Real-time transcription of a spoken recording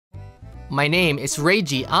My name is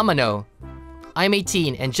Reiji Amano. I'm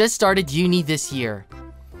 18 and just started uni this year.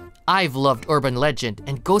 I've loved urban legend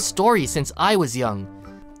and ghost stories since I was young.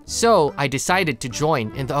 So I decided to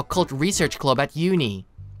join in the occult research club at uni.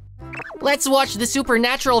 Let's watch the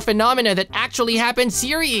supernatural phenomena that actually happened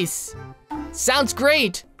series! Sounds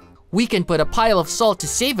great! We can put a pile of salt to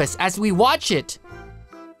save us as we watch it!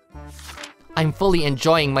 I'm fully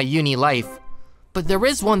enjoying my uni life, but there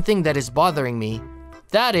is one thing that is bothering me.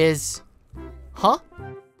 That is... Huh?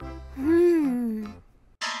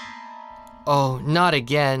 Oh, not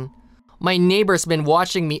again. My neighbor's been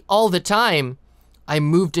watching me all the time. I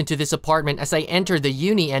moved into this apartment as I entered the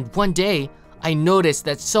uni, and one day, I noticed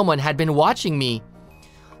that someone had been watching me.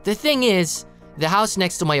 The thing is, the house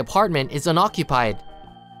next to my apartment is unoccupied.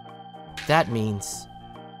 That means...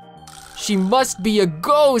 she must be a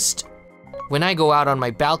ghost! When I go out on my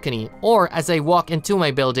balcony, or as I walk into my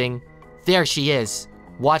building, there she is,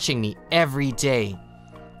 watching me every day.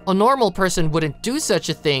 A normal person wouldn't do such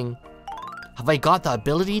a thing. Have I got the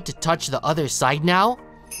ability to touch the other side now?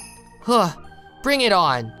 Huh, bring it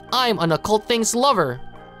on. I'm an occult things lover.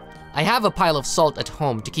 I have a pile of salt at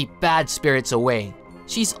home to keep bad spirits away.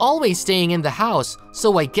 She's always staying in the house,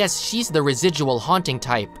 so I guess she's the residual haunting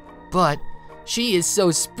type. But she is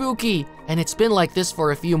so spooky, and it's been like this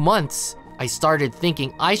for a few months. I started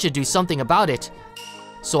thinking I should do something about it.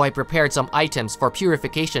 So I prepared some items for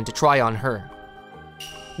purification to try on her.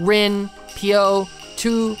 Rin, Pyo,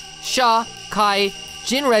 Tu, Sha, Kai,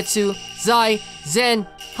 Jinretsu, Zai, Zen,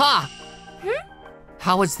 Ha!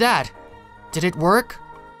 How was that? Did it work?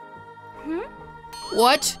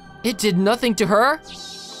 What? It did nothing to her?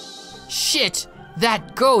 Shit!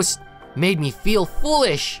 That ghost made me feel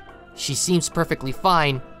foolish. She seems perfectly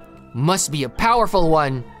fine. Must be a powerful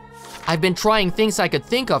one. I've been trying things I could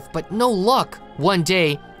think of, but no luck. One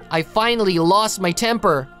day, I finally lost my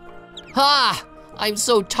temper. Ha! I'm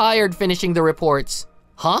so tired finishing the reports.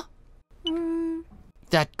 Huh?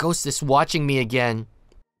 That ghost is watching me again.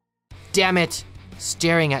 Damn it!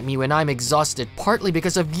 Staring at me when I'm exhausted, partly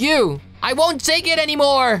because of you! I won't take it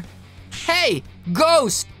anymore! Hey,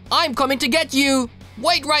 ghost! I'm coming to get you!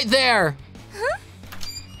 Wait right there!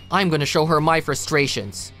 I'm gonna show her my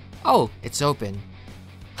frustrations. Oh, it's open.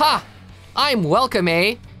 Ha! I'm welcome,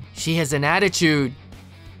 eh? She has an attitude.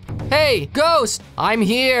 Hey, ghost! I'm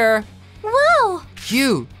here! Whoa!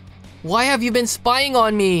 You! Why have you been spying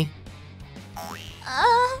on me?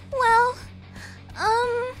 Well...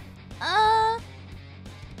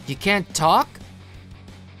 You can't talk?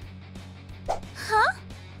 Huh?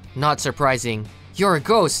 Not surprising. You're a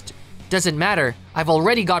ghost. Doesn't matter. I've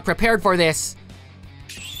already got prepared for this.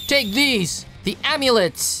 Take these! The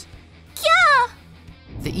amulets! Yeah!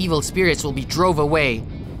 The evil spirits will be drove away.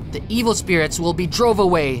 The evil spirits will be drove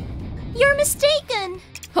away. You're mistaken!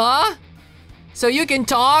 Huh? So you can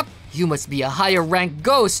talk? You must be a higher ranked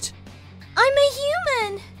ghost. I'm a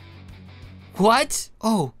human! What?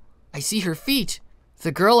 Oh, I see her feet.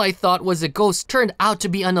 The girl I thought was a ghost turned out to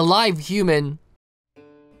be an alive human.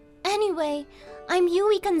 Anyway, I'm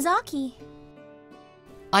Yui Kanzaki.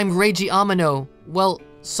 I'm Reiji Amano. Well,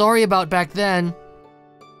 sorry about back then.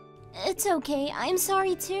 It's okay, I'm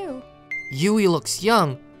sorry too. Yui looks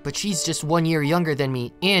young, but she's just 1 year younger than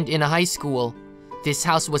me and in a high school. This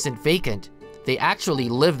house wasn't vacant. They actually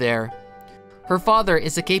live there. Her father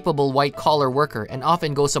is a capable white-collar worker and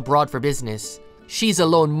often goes abroad for business. She's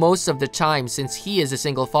alone most of the time since he is a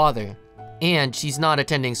single father. And she's not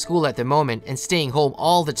attending school at the moment and staying home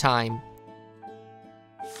all the time.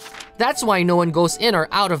 That's why no one goes in or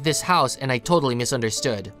out of this house, and I totally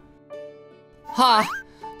misunderstood. Ha!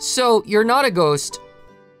 So, you're not a ghost.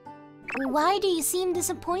 Why do you seem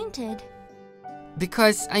disappointed?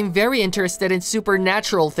 Because I'm very interested in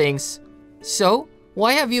supernatural things. So,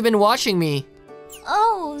 why have you been watching me?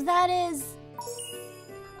 Oh, that is...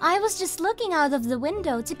 I was just looking out of the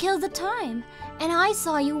window to kill the time, and I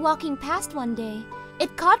saw you walking past one day.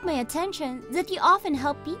 It caught my attention that you often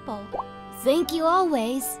help people. Thank you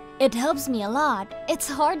always. It helps me a lot. It's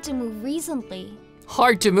hard to move recently.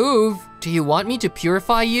 Hard to move? Do you want me to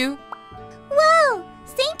purify you? Wow!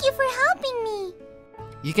 Thank you for helping me!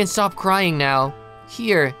 You can stop crying now.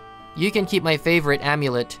 Here, you can keep my favorite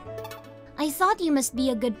amulet. I thought you must be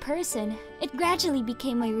a good person. It gradually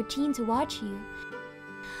became my routine to watch you.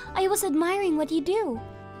 I was admiring what you do.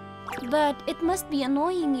 But it must be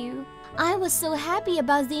annoying you. I was so happy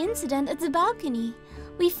about the incident at the balcony.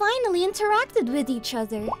 We finally interacted with each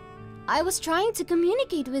other. I was trying to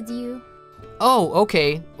communicate with you. Oh,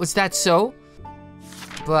 okay. Was that so?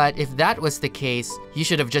 But if that was the case, you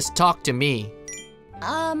should have just talked to me.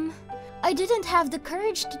 I didn't have the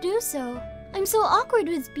courage to do so. I'm so awkward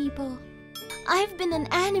with people. I've been an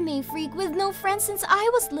anime freak with no friends since I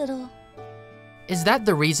was little. Is that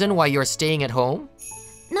the reason why you're staying at home?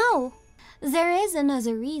 No, there is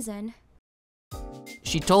another reason.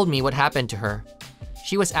 She told me what happened to her.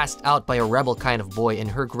 She was asked out by a rebel kind of boy in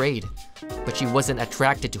her grade, but she wasn't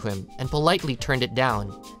attracted to him and politely turned it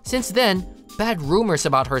down. Since then, bad rumors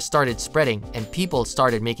about her started spreading and people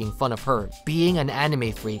started making fun of her being an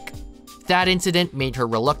anime freak. That incident made her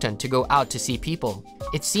reluctant to go out to see people.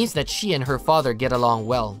 It seems that she and her father get along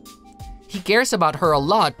well. He cares about her a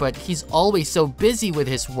lot, but he's always so busy with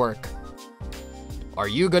his work. Are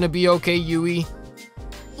you gonna be okay, Yui?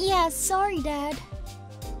 Yeah, sorry, Dad.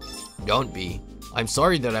 Don't be. I'm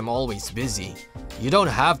sorry that I'm always busy. You don't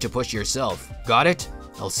have to push yourself. Got it?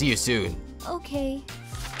 I'll see you soon. Okay.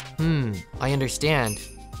 I understand.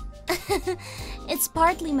 It's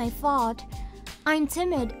partly my fault. I'm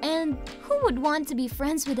timid, and who would want to be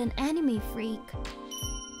friends with an anime freak?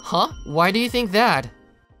 Huh? Why do you think that?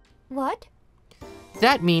 What?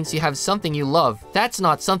 That means you have something you love. That's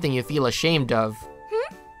not something you feel ashamed of.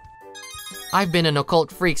 I've been an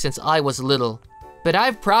occult freak since I was little, but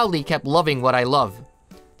I've proudly kept loving what I love.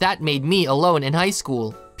 That made me alone in high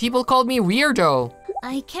school. People called me weirdo.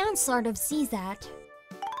 I can sort of see that.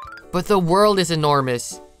 But the world is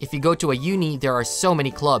enormous. If you go to a uni, there are so many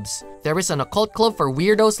clubs. There is an occult club for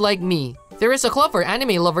weirdos like me. There is a club for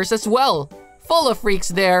anime lovers as well. Full of freaks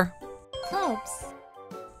there. Clubs?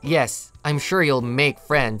 Yes, I'm sure you'll make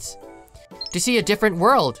friends. To see a different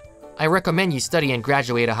world, I recommend you study and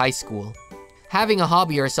graduate a high school. Having a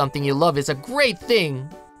hobby or something you love is a great thing.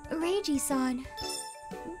 Reiji-san.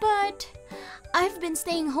 But I've been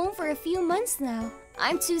staying home for a few months now.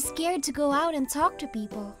 I'm too scared to go out and talk to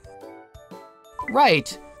people.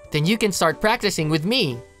 Right. Then you can start practicing with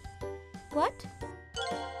me. What?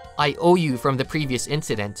 I owe you from the previous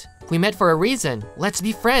incident. We met for a reason. Let's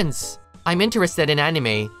be friends. I'm interested in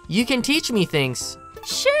anime. You can teach me things.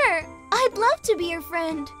 Sure! I'd love to be your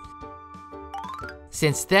friend.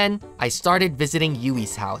 Since then, I started visiting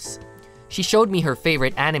Yui's house. She showed me her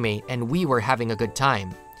favorite anime and we were having a good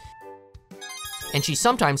time. And she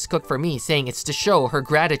sometimes cooked for me, saying it's to show her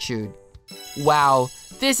gratitude. Wow,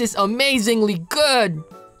 this is amazingly good!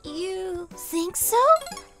 You think so?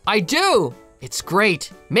 I do! It's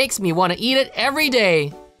great. Makes me want to eat it every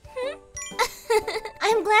day.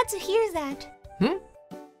 I'm glad to hear that.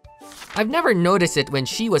 I've never noticed it when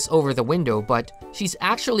she was over the window, but she's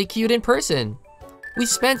actually cute in person. We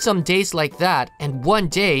spent some days like that, and one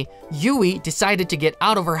day, Yui decided to get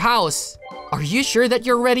out of her house. Are you sure that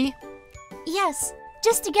you're ready? Yes,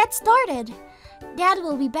 just to get started. Dad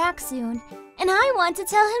will be back soon, and I want to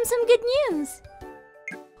tell him some good news.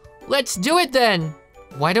 Let's do it then!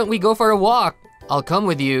 Why don't we go for a walk? I'll come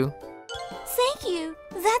with you. Thank you.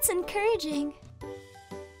 That's encouraging.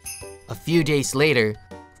 A few days later,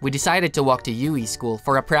 we decided to walk to Yui's school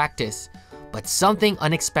for a practice, but something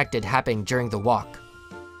unexpected happened during the walk.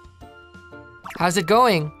 How's it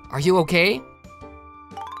going? Are you okay?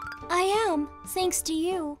 I am, thanks to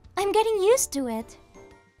you. I'm getting used to it.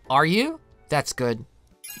 Are you? That's good.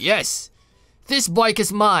 Yes! This bike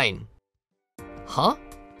is mine! Huh?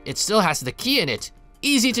 It still has the key in it.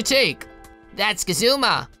 Easy to take. That's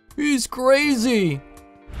Kazuma. He's crazy.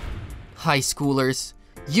 High schoolers.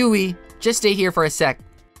 Yui, just stay here for a sec.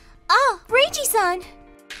 Ah, Reiji-san!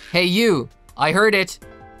 Hey you, I heard it.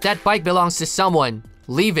 That bike belongs to someone.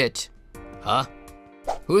 Leave it. Huh?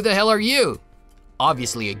 Who the hell are you?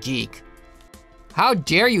 Obviously a geek. How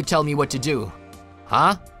dare you tell me what to do?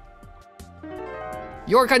 Huh?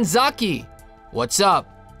 You're Kanzaki! What's up?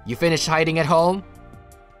 You finished hiding at home?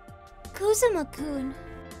 Kuzuma-kun.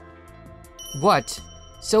 What?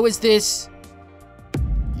 So is this...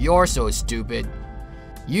 You're so stupid.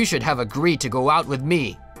 You should have agreed to go out with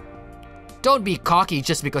me. Don't be cocky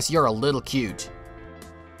just because you're a little cute.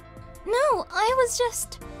 No, I was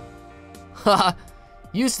just... Haha,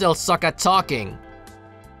 you still suck at talking.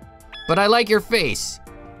 But I like your face.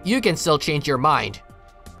 You can still change your mind.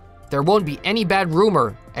 There won't be any bad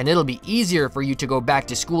rumor, and it'll be easier for you to go back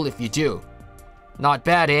to school if you do. Not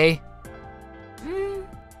bad, eh?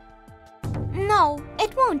 No,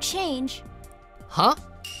 it won't change. Huh?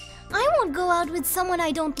 I won't go out with someone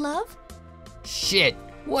I don't love. Shit,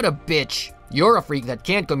 what a bitch. You're a freak that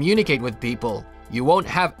can't communicate with people. You won't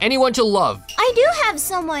have anyone to love. I do have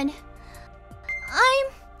someone.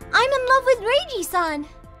 I'm in love with Reiji-san.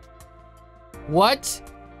 What?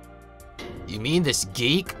 You mean this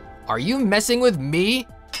geek? Are you messing with me?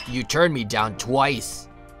 You turned me down twice.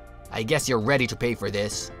 I guess you're ready to pay for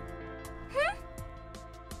this.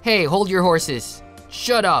 Hey, hold your horses.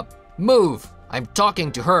 Shut up. Move. I'm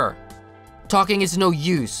talking to her. Talking is no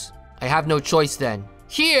use. I have no choice then.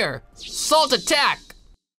 Here! Salt attack!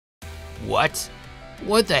 What?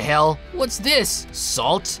 What the hell? What's this?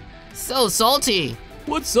 Salt? So salty!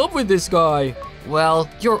 What's up with this guy? Well,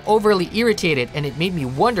 you're overly irritated and it made me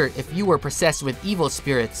wonder if you were possessed with evil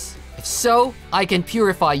spirits. If so, I can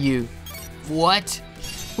purify you. What?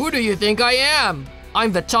 Who do you think I am?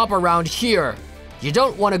 I'm the top around here. You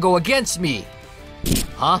don't want to go against me.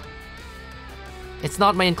 Huh? It's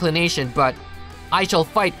not my inclination, but I shall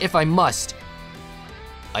fight if I must.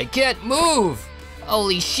 I can't move!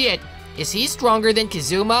 Holy shit, is he stronger than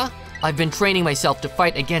Kazuma? I've been training myself to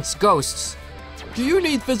fight against ghosts. Do you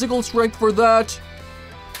need physical strength for that?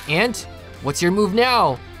 And? What's your move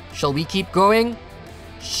now? Shall we keep going?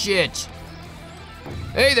 Shit.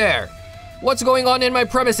 Hey there! What's going on in my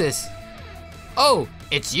premises? Oh,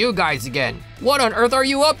 it's you guys again. What on earth are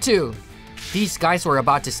you up to? These guys were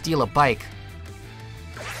about to steal a bike.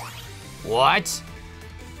 What?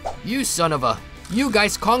 You son of a... You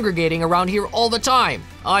guys congregating around here all the time.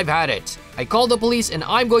 I've had it. I called the police and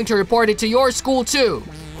I'm going to report it to your school too.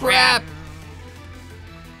 Crap!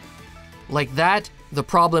 Like that, the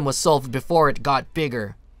problem was solved before it got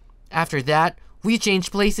bigger. After that, we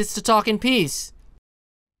changed places to talk in peace.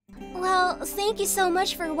 Well, thank you so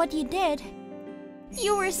much for what you did.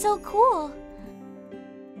 You were so cool.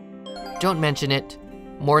 Don't mention it.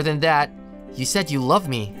 More than that, you said you love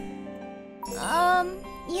me.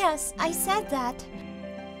 Yes, I said that.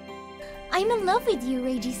 I'm in love with you,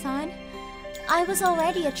 Reiji-san. I was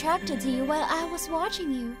already attracted to you while I was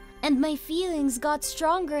watching you, and my feelings got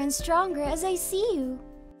stronger and stronger as I see you.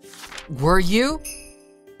 Were you?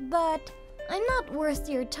 But I'm not worth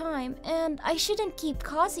your time, and I shouldn't keep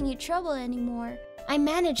causing you trouble anymore. I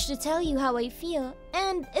managed to tell you how I feel,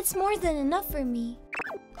 and it's more than enough for me.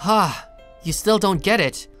 Ha! You still don't get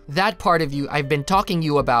it. That part of you I've been talking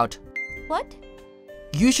you about. What?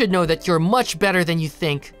 You should know that you're much better than you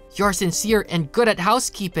think. You're sincere and good at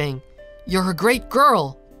housekeeping. You're a great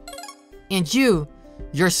girl. And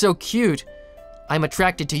you're so cute. I'm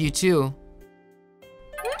attracted to you too.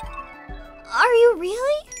 Are you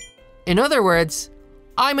really? In other words,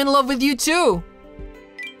 I'm in love with you too.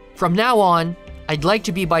 From now on, I'd like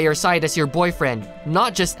to be by your side as your boyfriend,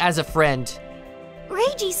 not just as a friend.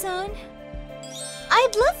 Reiji-san,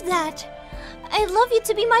 I'd love that. I'd love you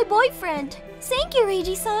to be my boyfriend. Thank you,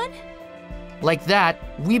 Reiji-san. Like that,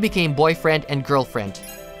 we became boyfriend and girlfriend.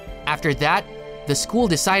 After that, the school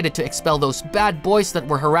decided to expel those bad boys that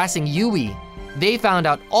were harassing Yui. They found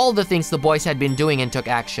out all the things the boys had been doing and took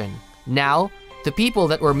action. Now, the people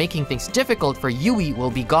that were making things difficult for Yui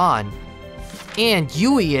will be gone. And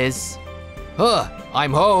Yui is...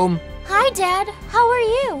 I'm home. Hi, Dad. How are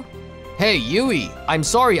you? Hey, Yui. I'm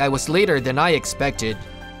sorry I was later than I expected.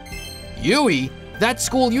 Yui? That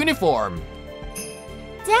school uniform.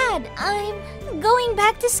 Dad, I'm going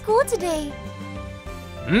back to school today.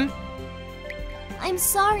 I'm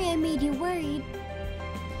sorry I made you worried,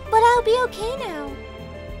 but I'll be okay now.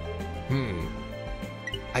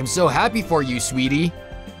 I'm so happy for you, sweetie.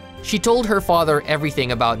 She told her father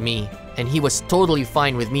everything about me, and he was totally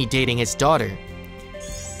fine with me dating his daughter.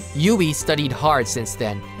 Yui studied hard since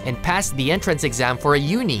then and passed the entrance exam for a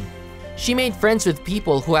uni. She made friends with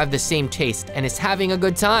people who have the same taste and is having a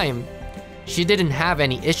good time. She didn't have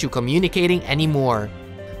any issue communicating anymore.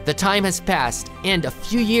 The time has passed, and a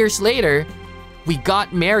few years later, we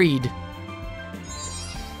got married.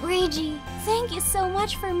 Reiji, thank you so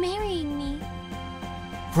much for marrying me.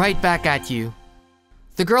 Right back at you.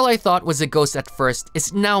 The girl I thought was a ghost at first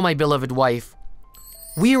is now my beloved wife.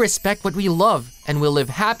 We respect what we love and will live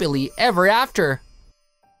happily ever after.